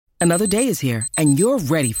Another day is here, and you're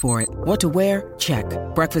ready for it. What to wear? Check.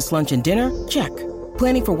 Breakfast, lunch, and dinner? Check.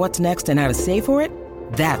 Planning for what's next and how to save for it?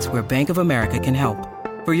 That's where Bank of America can help.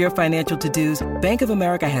 For your financial to-dos, Bank of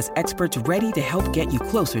America has experts ready to help get you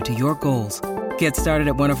closer to your goals. Get started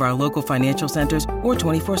at one of our local financial centers or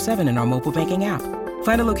 24/7 in our mobile banking app.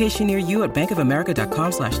 Find a location near you at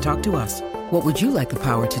bankofamerica.com/talktous. What would you like the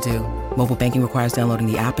power to do? Mobile banking requires downloading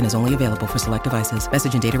the app and is only available for select devices.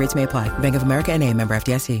 Message and data rates may apply. Bank of America N.A., member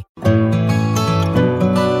FDIC.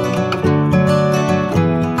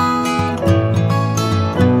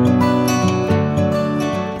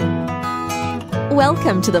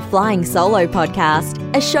 Welcome to the Flying Solo Podcast,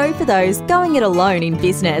 a show for those going it alone in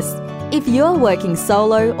business. If you're working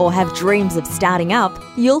solo or have dreams of starting up,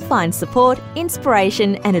 you'll find support,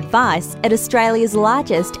 inspiration and advice at Australia's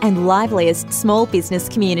largest and liveliest small business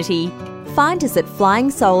community. Find us at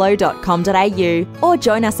flyingsolo.com.au or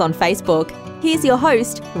join us on Facebook. Here's your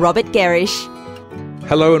host, Robert Gerish.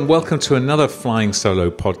 Hello and welcome to another Flying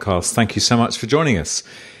Solo podcast. Thank you so much for joining us.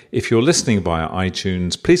 If you're listening via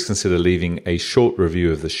iTunes, please consider leaving a short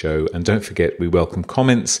review of the show. And don't forget, we welcome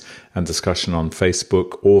comments and discussion on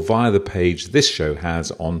Facebook or via the page this show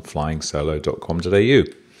has on flyingsolo.com.au.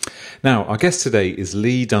 Now, our guest today is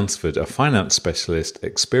Lee Dunsford, a finance specialist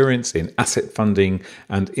experienced in asset funding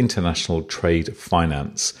and international trade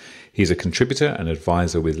finance. He's a contributor and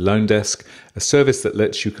advisor with LoanDesk, a service that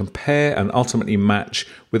lets you compare and ultimately match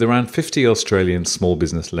with around 50 Australian small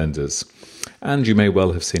business lenders. And you may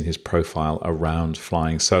well have seen his profile around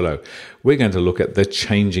Flying Solo. We're going to look at the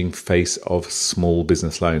changing face of small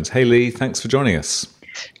business loans. Hey, Lee, thanks for joining us.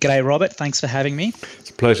 G'day, Robert. Thanks for having me. It's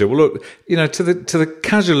a pleasure. Well, look, to the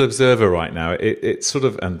casual observer right now, it's sort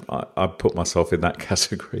of, and I put myself in that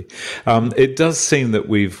category. It does seem that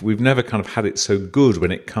we've never kind of had it so good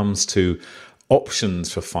when it comes to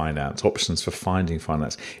options for finance, options for finding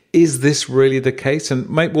finance. Is this really the case? And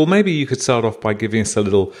maybe you could start off by giving us a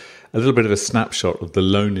little bit of a snapshot of the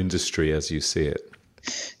loan industry as you see it.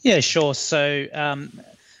 Yeah, sure. So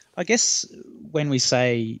I guess when we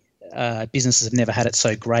say businesses have never had it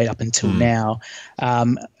so great up until now,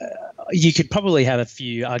 you could probably have a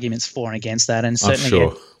few arguments for and against that. And certainly,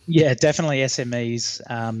 sure. Definitely SMEs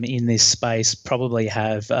in this space probably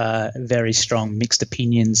have very strong mixed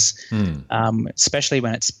opinions, especially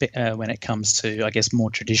when it comes to, I guess, more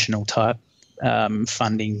traditional type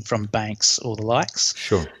funding from banks or the likes.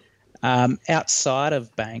 Sure. Outside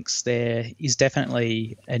of banks, there is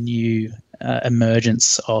definitely a new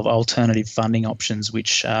emergence of alternative funding options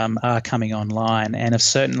which are coming online and have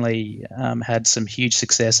certainly had some huge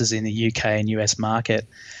successes in the UK and US market.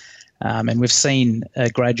 And we've seen a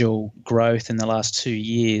gradual growth in the last 2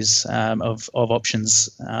 years of options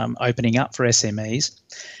opening up for SMEs.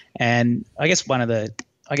 And I guess the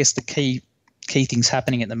key things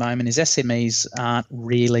happening at the moment is SMEs aren't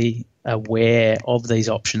really aware of these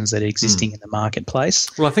options that are existing in the marketplace.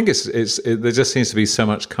 Well, I think there just seems to be so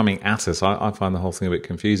much coming at us. I find the whole thing a bit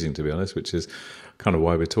confusing, to be honest, which is kind of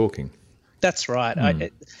why we're talking. That's right.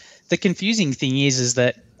 The confusing thing is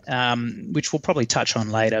that, which we'll probably touch on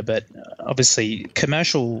later, but obviously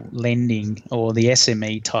commercial lending or the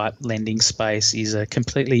SME type lending space is a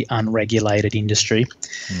completely unregulated industry.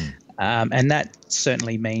 And that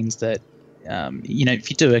certainly means that if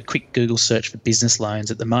you do a quick Google search for business loans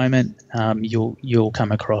at the moment, you'll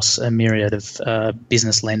come across a myriad of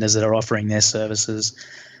business lenders that are offering their services,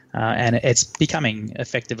 and it's becoming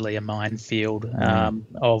effectively a minefield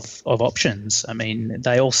of options. I mean,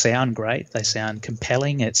 they all sound great. They sound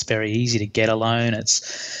compelling. It's very easy to get a loan.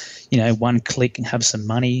 It's one click and have some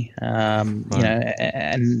money. Right.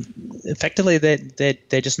 And effectively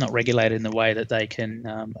they're just not regulated in the way that they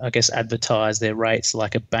can, advertise their rates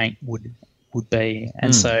like a bank would be.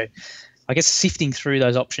 And so I guess sifting through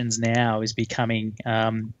those options now is becoming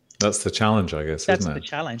that's the challenge, I guess, isn't it? That's the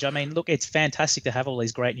challenge. I mean, look, it's fantastic to have all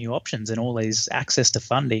these great new options and all these access to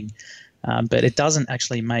funding, but it doesn't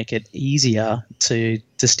actually make it easier to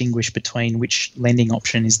distinguish between which lending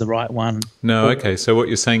option is the right one. No, okay. So what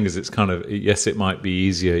you're saying is it's kind of, yes, it might be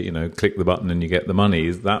easier, click the button and you get the money.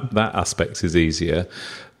 That aspect is easier.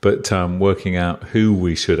 But working out who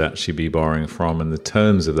we should actually be borrowing from and the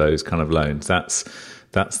terms of those kind of loans, that's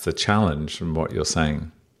the challenge from what you're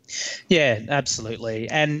saying. Yeah, absolutely.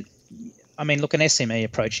 And I mean, look, an SME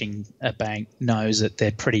approaching a bank knows that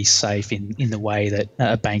they're pretty safe in the way that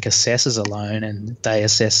a bank assesses a loan, and they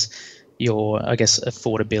assess your, I guess,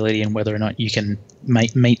 affordability and whether or not you can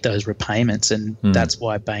meet those repayments. And that's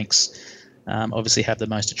why banks obviously have the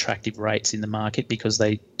most attractive rates in the market, because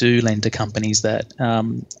they do lend to companies that,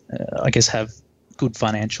 I guess, have good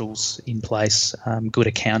financials in place, good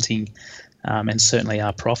accounting, and certainly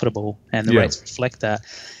are profitable, and the rates reflect that.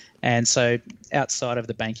 And so outside of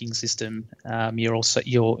the banking system,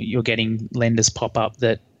 you're getting lenders pop up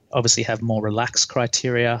that obviously have more relaxed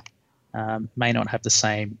criteria, may not have the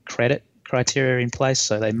same credit criteria in place,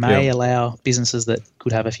 so they may allow businesses that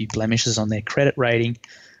could have a few blemishes on their credit rating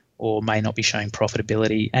or may not be showing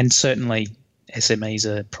profitability. And certainly SMEs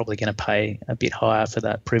are probably going to pay a bit higher for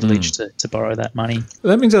that privilege to borrow that money.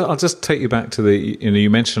 I'll just take you back to you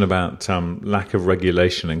mentioned about lack of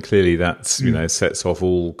regulation, and clearly that's, sets off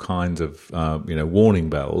all kinds of, warning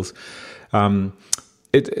bells.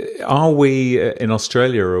 Are we in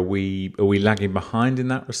Australia? Are we lagging behind in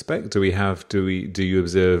that respect? Do you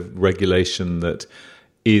observe regulation that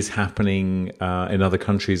is happening in other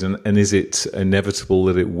countries, and is it inevitable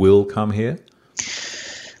that it will come here?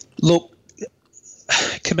 Look,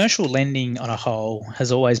 commercial lending on a whole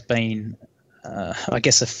has always been,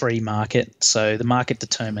 a free market. So the market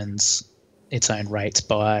determines its own rates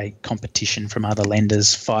by competition from other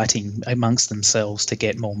lenders fighting amongst themselves to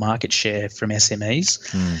get more market share from SMEs.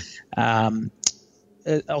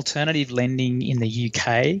 Alternative lending in the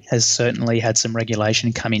UK has certainly had some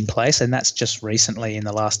regulation come in place, and that's just recently in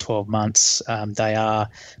the last 12 months. They are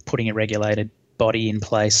putting a regulated body in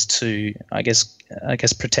place to, I guess,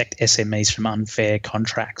 protect SMEs from unfair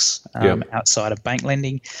contracts outside of bank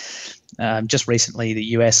lending. Just recently, the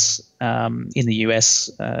US, I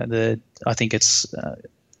think it's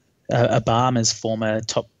Obama's former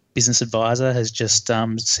top business advisor has just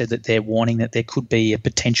said that they're warning that there could be a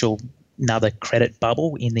potential another credit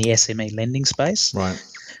bubble in the SME lending space. Right.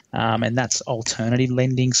 And that's alternative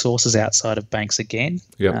lending sources outside of banks again.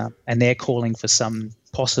 Yep. And they're calling for some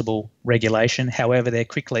possible regulation. However, they're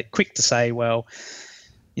quick to say, well,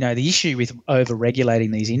 the issue with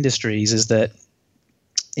over-regulating these industries is that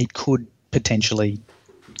it could potentially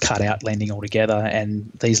cut out lending altogether,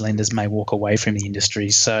 and these lenders may walk away from the industry.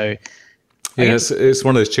 So, it's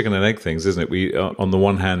one of those chicken and egg things, isn't it? We, on the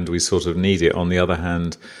one hand, we sort of need it. On the other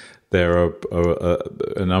hand, there are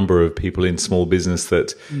a number of people in small business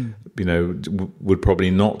that, would probably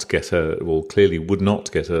not get clearly would not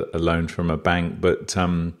get a loan from a bank, but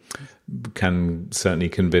can certainly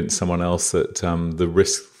convince someone else that the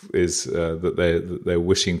risk is that they're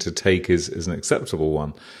wishing to take is an acceptable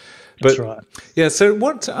one. That's right. Yeah. So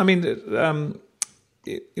what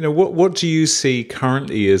what do you see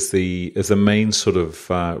currently as the main sort of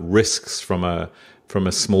risks from a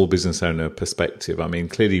small business owner perspective? I mean,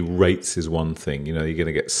 clearly rates is one thing. You're going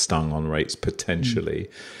to get stung on rates potentially.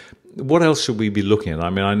 What else should we be looking at? I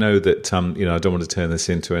mean, I know that I don't want to turn this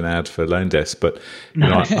into an ad for LoanDesk, but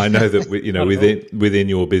I know that within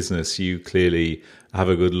your business, you clearly have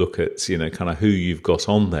a good look at kind of who you've got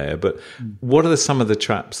on there. But what are some of the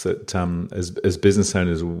traps that as business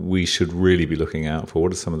owners we should really be looking out for?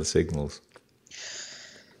 What are some of the signals?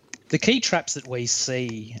 The key traps that we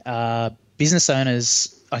see are business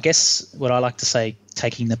owners, I guess what I like to say,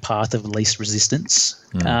 taking the path of least resistance.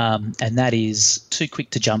 And that is too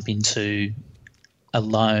quick to jump into a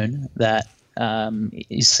loan that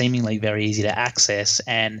is seemingly very easy to access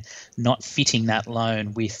and not fitting that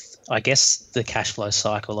loan with, I guess, the cash flow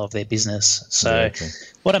cycle of their business. So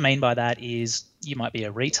what I mean by that is you might be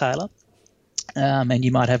a retailer and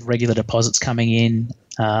you might have regular deposits coming in,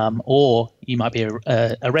 or you might be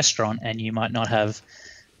a restaurant and you might not have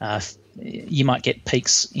you might get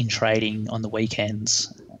peaks in trading on the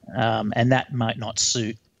weekends, and that might not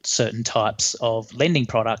suit certain types of lending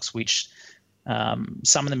products, which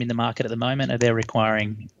some of them in the market at the moment they're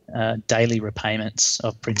requiring daily repayments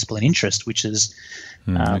of principal and interest, which is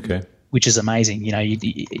which is amazing. And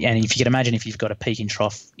if you can imagine, if you've got a peak and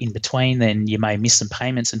trough in between, then you may miss some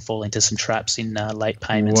payments and fall into some traps in late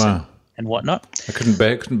payments. Wow. And whatnot. I couldn't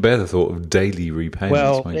bear the thought of daily repayments.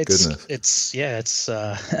 Well, my goodness.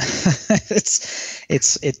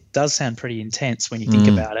 It does sound pretty intense when you think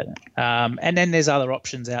about it. And then there's other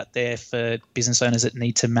options out there for business owners that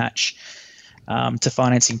need to match to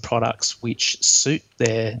financing products which suit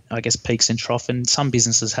their, I guess, peaks and trough. And some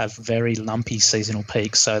businesses have very lumpy seasonal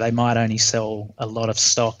peaks, so they might only sell a lot of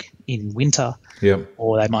stock in winter. Yep.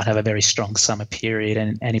 Or they might have a very strong summer period.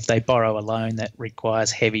 And if they borrow a loan that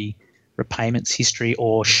requires heavy repayments history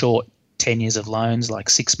or short tenures of loans like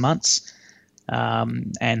 6 months,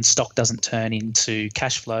 and stock doesn't turn into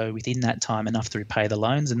cash flow within that time enough to repay the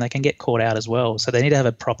loans, and they can get caught out as well. So they need to have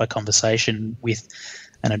a proper conversation with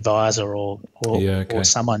an advisor or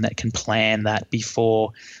someone that can plan that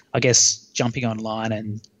before, I guess, jumping online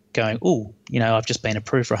and going, oh, I've just been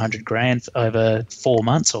approved for 100 grand over 4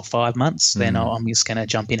 months or 5 months, then I'm just going to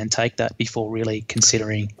jump in and take that before really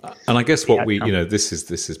considering. And I guess what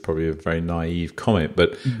this is probably a very naive comment,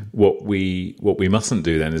 but what we mustn't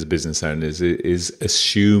do then as business owners is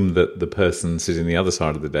assume that the person sitting on the other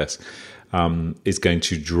side of the desk is going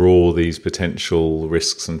to draw these potential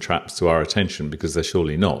risks and traps to our attention, because they're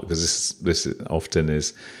surely not. Because this often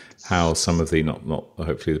is how some of the not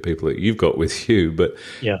hopefully the people that you've got with you, but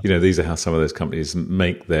these are how some of those companies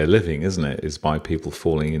make their living, isn't it? Is by people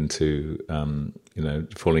falling into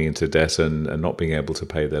debt and not being able to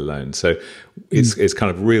pay their loans. So it's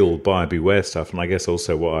kind of real buyer beware stuff. And I guess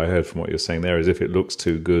also what I heard from what you're saying there is, if it looks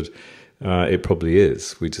too good, it probably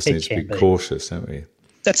is. We just need to be cautious, don't we?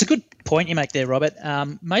 That's a good point you make there, Robert.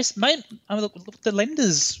 The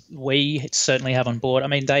lenders we certainly have on board, I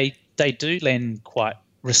mean, they do lend quite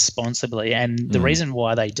responsibly, and the reason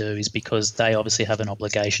why they do is because they obviously have an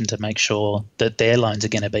obligation to make sure that their loans are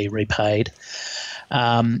going to be repaid.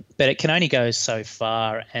 But it can only go so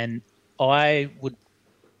far, and I would,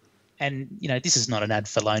 and this is not an ad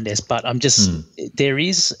for Loan Desk, but I'm just there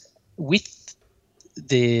is, with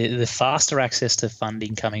the faster access to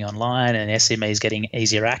funding coming online and SMEs getting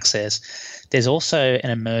easier access, there's also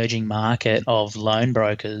an emerging market of loan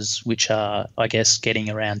brokers which are, I guess, getting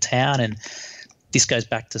around town. And this goes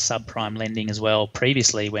back to subprime lending as well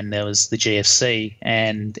previously, when there was the GFC,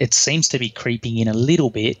 and it seems to be creeping in a little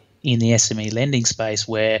bit in the SME lending space,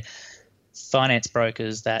 where finance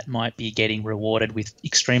brokers that might be getting rewarded with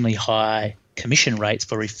extremely high commission rates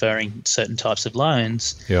for referring certain types of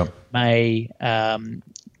loans may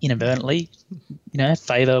inadvertently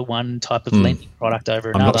favour one type of lending product over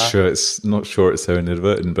another. I'm not sure it's so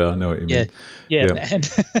inadvertent, but I know what you mean. Yeah.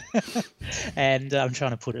 And I'm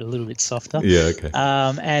trying to put it a little bit softer. Yeah, okay.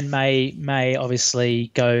 And may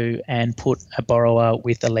obviously go and put a borrower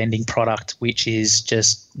with a lending product, which is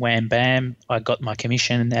just wham bam, I got my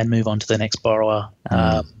commission, and move on to the next borrower.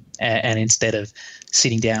 And instead of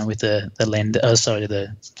sitting down with the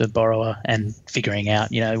borrower and figuring out,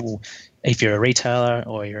 if you're a retailer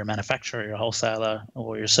or you're a manufacturer, you're a wholesaler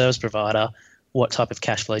or you're a service provider, what type of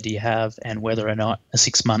cash flow do you have, and whether or not a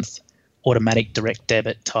 6-month automatic direct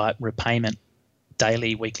debit type repayment,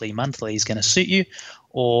 daily, weekly, monthly, is going to suit you,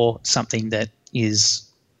 or something that is,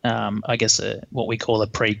 I guess, what we call a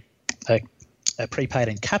prepaid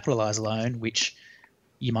and capitalised loan, which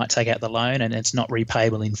you might take out the loan and it's not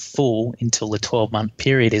repayable in full until the 12-month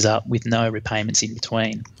period is up, with no repayments in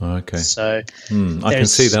between. Okay. So I can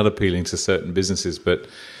see that appealing to certain businesses, but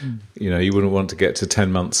you wouldn't want to get to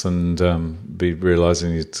 10 months and be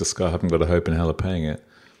realising you just haven't got a hope in hell of paying it.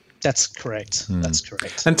 That's correct. That's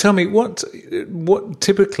correct. And tell me, what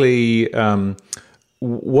typically,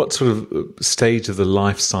 what sort of stage of the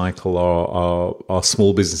life cycle are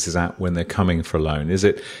small businesses at when they're coming for a loan? Is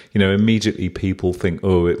it, immediately people think,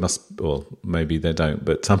 oh, it must, well, maybe they don't,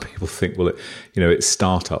 but some people think, well, it's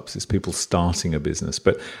startups, it's people starting a business.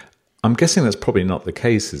 But I'm guessing that's probably not the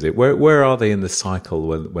case, is it? Where are they in the cycle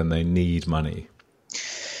when they need money?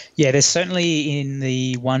 Yeah, there's certainly in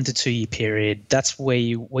the 1 to 2 year period, that's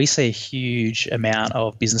where we see a huge amount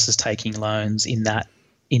of businesses taking loans in that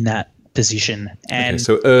position. And okay,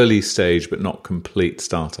 so early stage, but not complete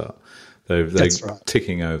startup. They're that's right.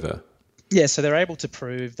 Ticking over. Yeah, so they're able to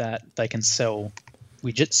prove that they can sell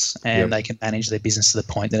widgets and they can manage their business to the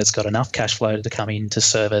point that it's got enough cash flow to come in to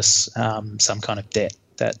service some kind of debt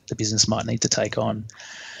that the business might need to take on.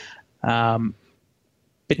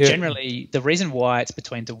 But generally, the reason why it's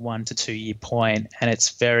between the 1 to 2 year point, and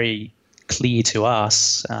it's very clear to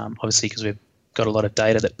us, obviously because we've got a lot of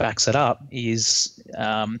data that backs it up, is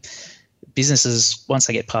businesses, once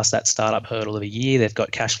they get past that startup hurdle of a year, they've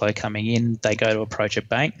got cash flow coming in, they go to approach a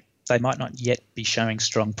bank. They might not yet be showing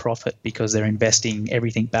strong profit because they're investing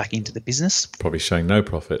everything back into the business. Probably showing no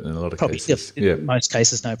profit in a lot of cases. In most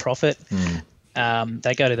cases, no profit.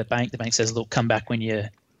 They go to the bank bank says, look, come back when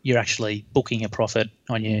you're actually booking a profit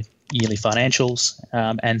on your yearly financials.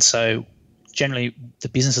 And so generally the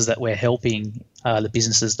businesses that we're helping are the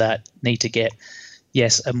businesses that need to get,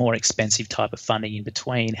 yes, a more expensive type of funding in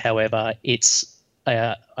between. However, it's,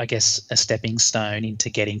 I guess, a stepping stone into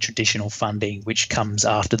getting traditional funding, which comes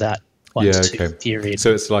after that 1 to 2 period.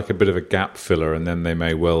 So it's like a bit of a gap filler, and then they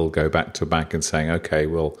may well go back to a bank and saying, okay,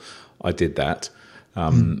 well, I did that.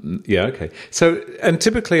 Yeah, okay. So, and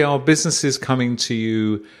typically are businesses coming to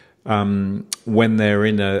you when they're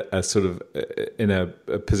in a sort of in a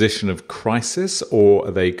position of crisis, or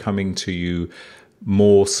are they coming to you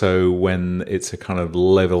more so when it's a kind of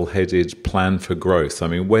level-headed plan for growth? I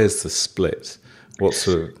mean, where's the split? What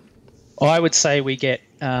sort of? I would say we get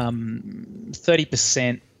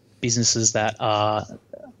 30% businesses that are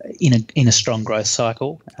in a strong growth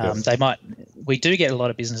cycle. We do get a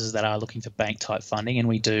lot of businesses that are looking for bank type funding, and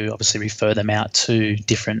we do obviously refer them out to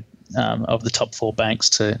different of the top 4 banks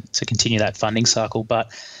to continue that funding cycle.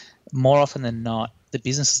 But more often than not, the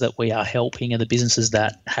businesses that we are helping are the businesses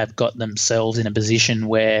that have got themselves in a position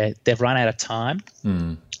where they've run out of time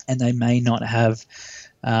and they may not have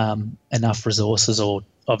enough resources, or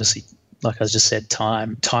obviously, like I just said,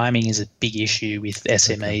 timing is a big issue with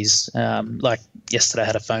SMEs. Like yesterday I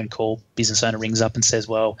had a phone call, business owner rings up and says,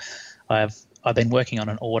 well, I've been working on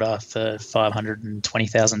an order for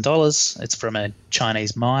 $520,000. It's from a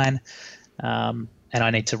Chinese mine, and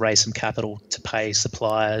I need to raise some capital to pay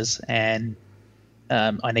suppliers, and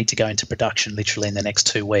I need to go into production literally in the next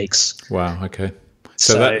 2 weeks. Wow. Okay.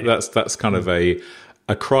 So that's kind of a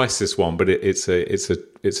crisis one, but it's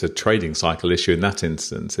a trading cycle issue in that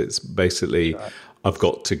instance. It's basically I've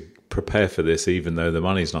got to prepare for this even though the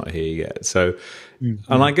money's not here yet. So,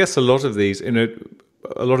 and I guess a lot of these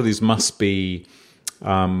must be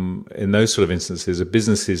in those sort of instances are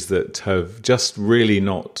businesses that have just really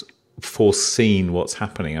not foreseen what's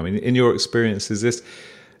happening. I mean, in your experience, is this?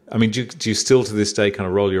 I mean, do you still to this day kind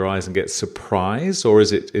of roll your eyes and get surprised, or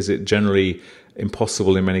is it generally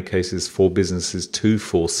impossible in many cases for businesses to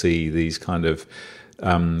foresee these kind of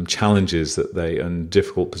challenges and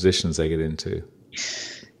difficult positions they get into?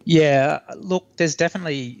 Yeah, look, there's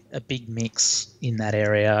definitely a big mix in that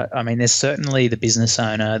area. I mean, there's certainly the business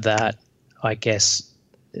owner that I guess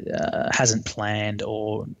hasn't planned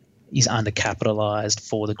or is undercapitalized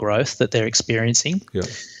for the growth that they're experiencing. Yeah.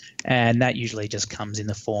 And that usually just comes in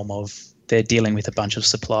the form of they're dealing with a bunch of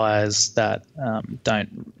suppliers that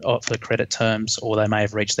don't offer credit terms, or they may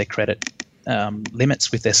have reached their credit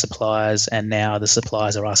limits with their suppliers, and now the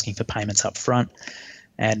suppliers are asking for payments up front,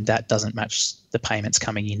 and that doesn't match the payments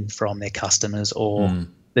coming in from their customers or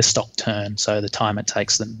the stock turn. So the time it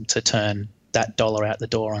takes them to turn that dollar out the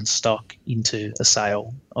door on stock into a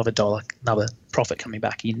sale of $1, another profit coming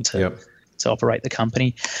back in to operate the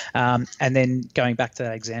company. And then going back to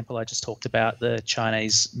that example I just talked about, the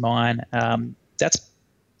Chinese mine,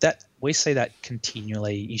 that we see that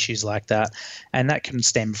continually, issues like that, and that can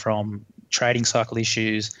stem from trading cycle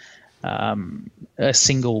issues. A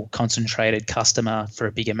single concentrated customer for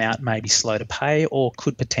a big amount may be slow to pay or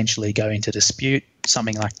could potentially go into dispute,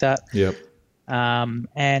 something like that. Yep.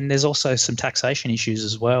 And there's also some taxation issues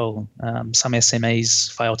as well. Some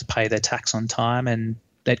SMEs fail to pay their tax on time, and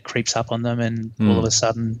that creeps up on them, and all of a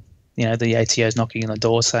sudden, the ATO is knocking on the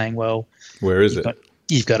door saying, well, where is it?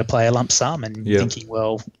 You've got to pay a lump sum, and thinking,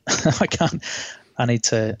 well, I need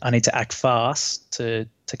to act fast to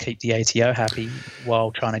keep the ATO happy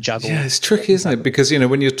while trying to juggle. Yeah, it's tricky, isn't it? Because,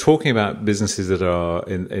 when you're talking about businesses that are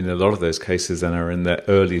in a lot of those cases and are in their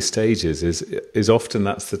early stages, is often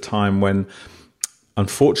that's the time when,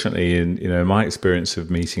 unfortunately, in my experience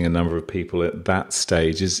of meeting a number of people at that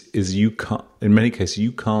stage, is you can't, in many cases,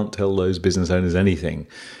 you can't tell those business owners anything,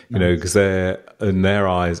 because they're, in their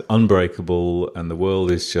eyes, unbreakable, and the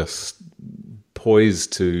world is just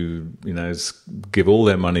poised to, give all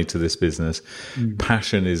their money to this business.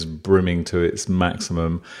 Passion is brimming to its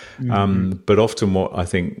maximum. But often what I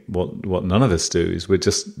think what none of us do is we're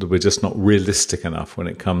just not realistic enough when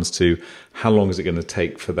it comes to how long is it going to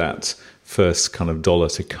take for that first kind of dollar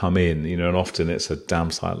to come in, and often it's a damn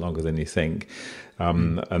sight longer than you think.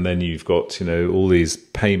 And then you've got, all these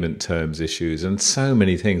payment terms issues and so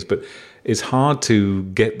many things, but it's hard to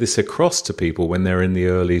get this across to people when they're in the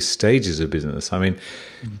early stages of business. I mean,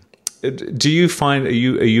 do you find, are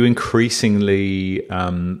you increasingly,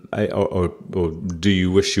 or do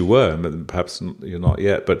you wish you were, perhaps you're not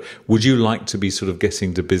yet, but would you like to be sort of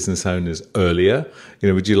getting to business owners earlier?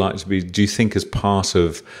 Would you like to be, do you think as part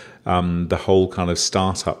of the whole kind of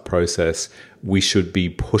startup process, we should be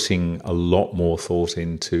putting a lot more thought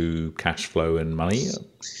into cash flow and money?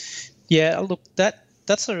 Yeah, look,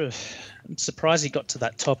 that's sort of, I'm surprised you got to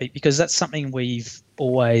that topic, because that's something we've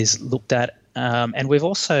always looked at. And we've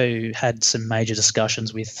also had some major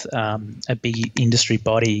discussions with a big industry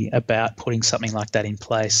body about putting something like that in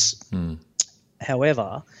place.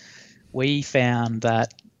 However, we found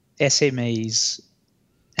that SMEs,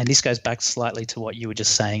 and this goes back slightly to what you were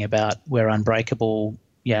just saying about we're unbreakable,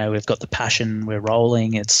 we've got the passion, we're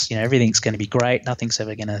rolling, it's, everything's going to be great, nothing's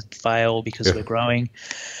ever going to fail because we're growing.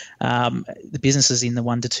 The businesses in the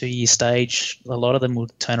 1 to 2 year stage, a lot of them will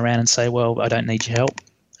turn around and say, well, I don't need your help.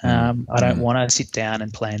 I don't want to sit down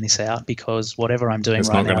and plan this out, because whatever I'm doing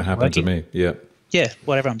right now, it's not going to happen to me. Yeah,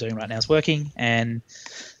 whatever I'm doing right now is working, and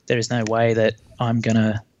there is no way that I'm going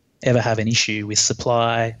to ever have an issue with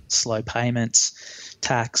supply, slow payments,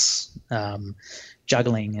 tax,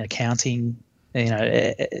 juggling, accounting,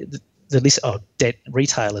 the list of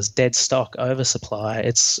retailers, dead stock, oversupply.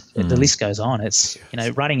 The list goes on. It's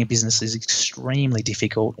running a business is extremely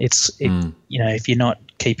difficult. If you're not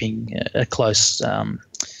keeping a close, a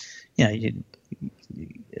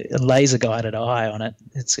laser guided eye on it,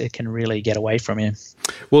 it can really get away from you.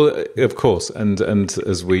 Well, of course, and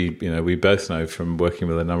as we both know from working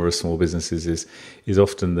with a number of small businesses, is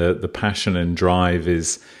often the passion and drive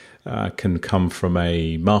can come from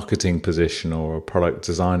a marketing position or a product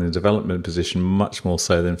design and development position, much more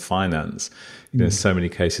so than finance. In so many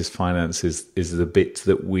cases, finance is the bit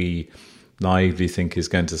that we naively think is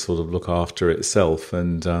going to sort of look after itself,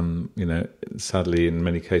 and sadly in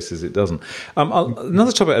many cases it doesn't.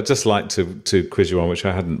 Another topic I'd just like to quiz you on, which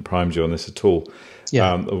I hadn't primed you on this at all,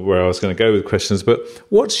 where I was going to go with questions, but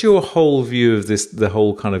what's your whole view of the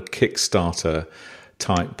whole kind of Kickstarter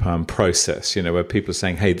type process, where people are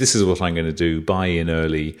saying, hey, this is what I'm going to do, buy in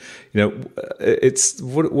early,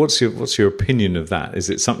 what's your opinion of that? Is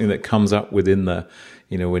it something that comes up within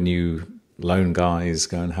when you lone guys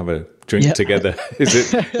go and have a drink together?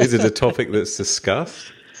 Is it a topic that's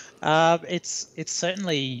discussed? It's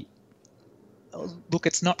certainly, look,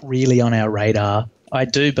 it's not really on our radar. I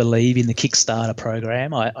do believe in the Kickstarter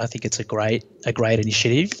program. I think it's a great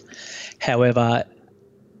initiative. However,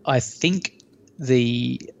 I think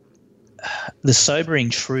the sobering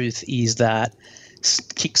truth is that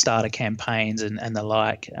Kickstarter campaigns and the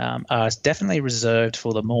like are definitely reserved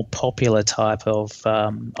for the more popular type of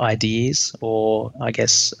ideas, or I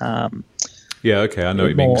guess. I know what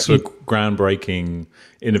you mean. Sort of groundbreaking,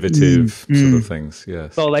 innovative sort of things.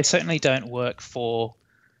 Yes. Well, they certainly don't work for.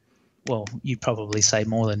 Well, you'd probably say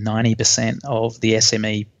more than 90% of the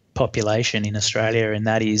SME population in Australia, and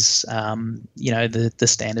that is, the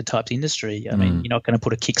standard type industry. I mean, you're not going to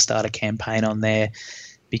put a Kickstarter campaign on there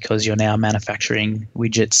because you're now manufacturing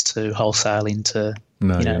widgets to wholesale into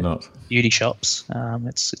you're not. Beauty shops.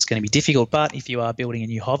 It's going to be difficult. But if you are building a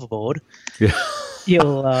new hoverboard,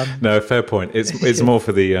 you'll. No, fair point. It's more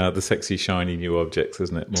for the sexy, shiny new objects,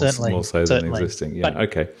 isn't it? More so than existing. Yeah. But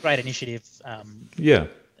okay. Great initiative.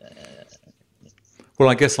 Well,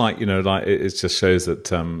 I guess it just shows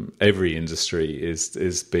that every industry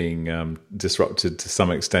is being disrupted to some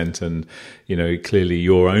extent, and clearly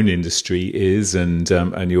your own industry is, and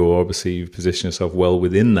you're obviously position yourself well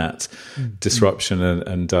within that disruption,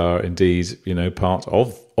 and are indeed part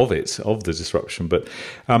of the disruption. But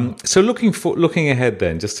so looking ahead,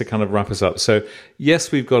 then, just to kind of wrap us up. So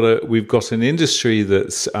yes, we've got an industry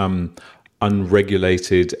that's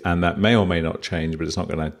unregulated, and that may or may not change, but it's not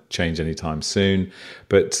going to change anytime soon.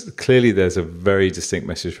 But clearly there's a very distinct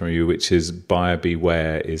message from you, which is buyer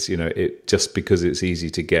beware. It just because it's easy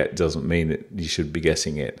to get doesn't mean that you should be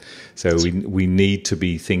getting it. So we need to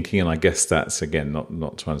be thinking, and I guess that's, again,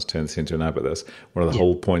 not trying to turn this into an ad, but that's one of the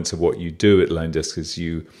whole points of what you do at LoanDesk, is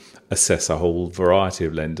you assess a whole variety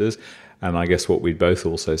of lenders. And I guess what we'd both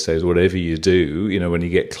also say is whatever you do, when you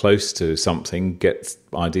get close to something, get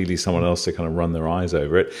ideally someone else to kind of run their eyes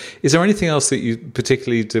over it. Is there anything else that you,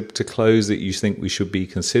 particularly to close, that you think we should be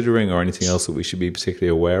considering, or anything else that we should be particularly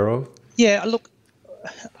aware of? Yeah, look,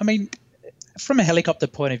 I mean, from a helicopter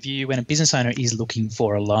point of view, when a business owner is looking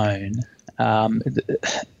for a loan,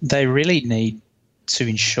 they really need to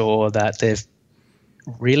ensure that they've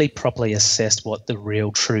really properly assessed what the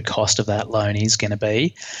real true cost of that loan is going to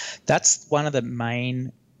be. That's one of the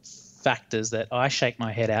main factors that I shake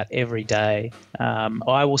my head at every day.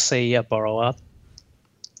 I will see a borrower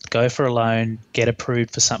go for a loan, get approved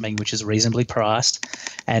for something which is reasonably priced,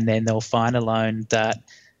 and then they'll find a loan that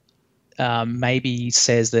maybe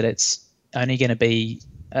says that it's only going to be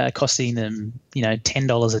costing them,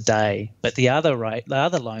 $10 a day. But the other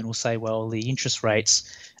loan will say, well, the interest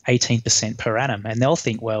rate's 18% per annum, and they'll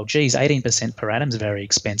think, well, geez, 18% per annum is very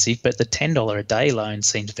expensive, but the $10 a day loan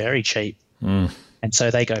seems very cheap. And so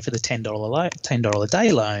they go for the $10 a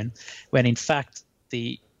day loan, when in fact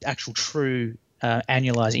the actual true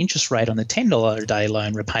annualized interest rate on the $10 a day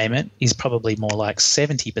loan repayment is probably more like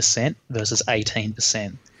 70% versus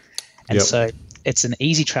 18%. And so it's an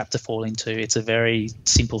easy trap to fall into. It's a very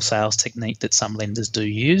simple sales technique that some lenders do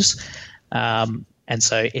use. And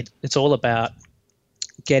so it's all about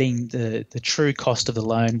getting the true cost of the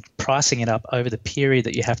loan, pricing it up over the period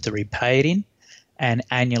that you have to repay it in, and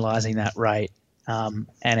annualizing that rate. And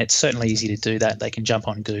it's certainly easy to do that. They can jump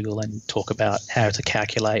on Google and talk about how to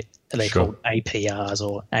calculate, they're called APRs,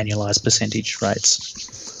 or annualized percentage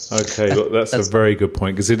rates. Okay, well, that's a very good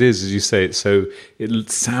point, because it is, as you say,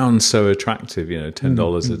 it sounds so attractive,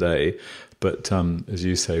 $10 a day. But as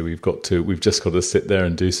you say, we've just got to sit there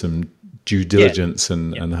and do some due diligence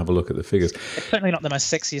and have a look at the figures. It's certainly not the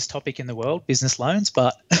most sexiest topic in the world, business loans,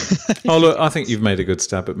 but oh look, I think you've made a good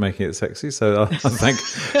stab at making it sexy. So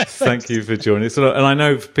thank you for joining us. And I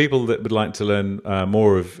know for people that would like to learn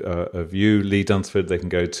more of you, Lee Dunsford, they can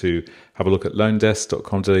go to have a look at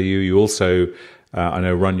loandesk.com.au. You also I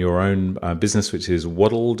know run your own business, which is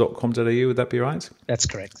waddle.com.au. Would that be right? That's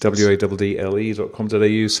correct.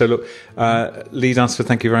 waddle.com.au. So look, Lee Dunsford,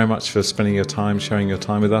 thank you very much for spending your time, sharing your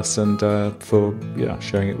time with us, and for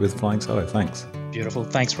sharing it with Flying Solo. Thanks. Beautiful.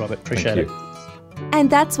 Thanks, Robert. Appreciate it. And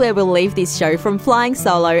that's where we'll leave this show from Flying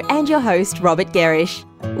Solo and your host, Robert Gerrish.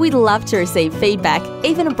 We'd love to receive feedback,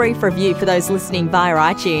 even a brief review for those listening via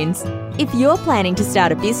iTunes. If you're planning to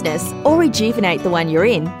start a business or rejuvenate the one you're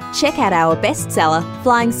in, check out our bestseller,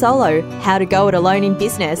 Flying Solo, How to Go It Alone in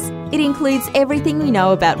Business. It includes everything we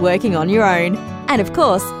know about working on your own. And of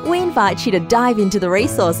course, we invite you to dive into the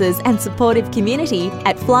resources and supportive community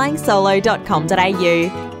at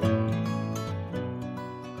flyingsolo.com.au.